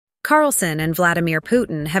Carlson and Vladimir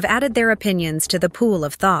Putin have added their opinions to the pool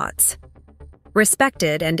of thoughts.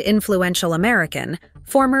 Respected and influential American,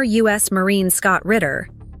 former U.S. Marine Scott Ritter,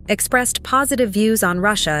 expressed positive views on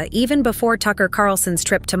Russia even before Tucker Carlson's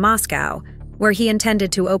trip to Moscow, where he intended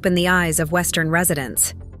to open the eyes of Western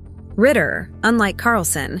residents. Ritter, unlike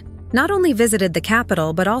Carlson, not only visited the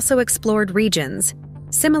capital but also explored regions,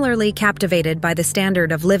 similarly captivated by the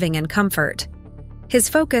standard of living and comfort. His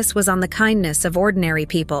focus was on the kindness of ordinary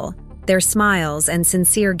people, their smiles and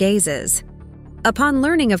sincere gazes. Upon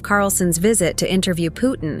learning of Carlson's visit to interview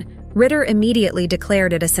Putin, Ritter immediately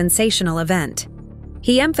declared it a sensational event.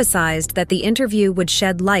 He emphasized that the interview would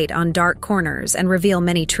shed light on dark corners and reveal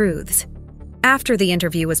many truths. After the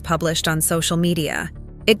interview was published on social media,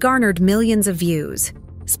 it garnered millions of views,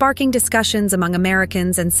 sparking discussions among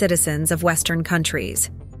Americans and citizens of Western countries.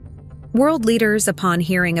 World leaders, upon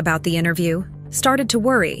hearing about the interview, started to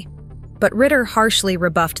worry, but Ritter harshly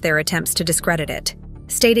rebuffed their attempts to discredit it,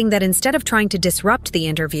 stating that instead of trying to disrupt the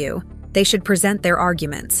interview, they should present their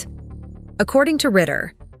arguments. According to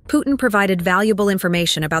Ritter, Putin provided valuable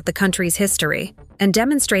information about the country's history and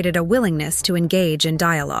demonstrated a willingness to engage in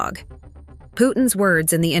dialogue. Putin's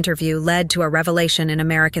words in the interview led to a revelation in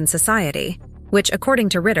American society, which, according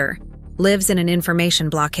to Ritter, lives in an information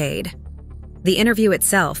blockade. The interview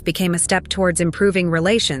itself became a step towards improving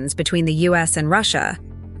relations between the U.S. and Russia,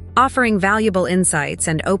 offering valuable insights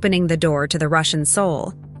and opening the door to the Russian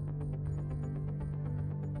soul,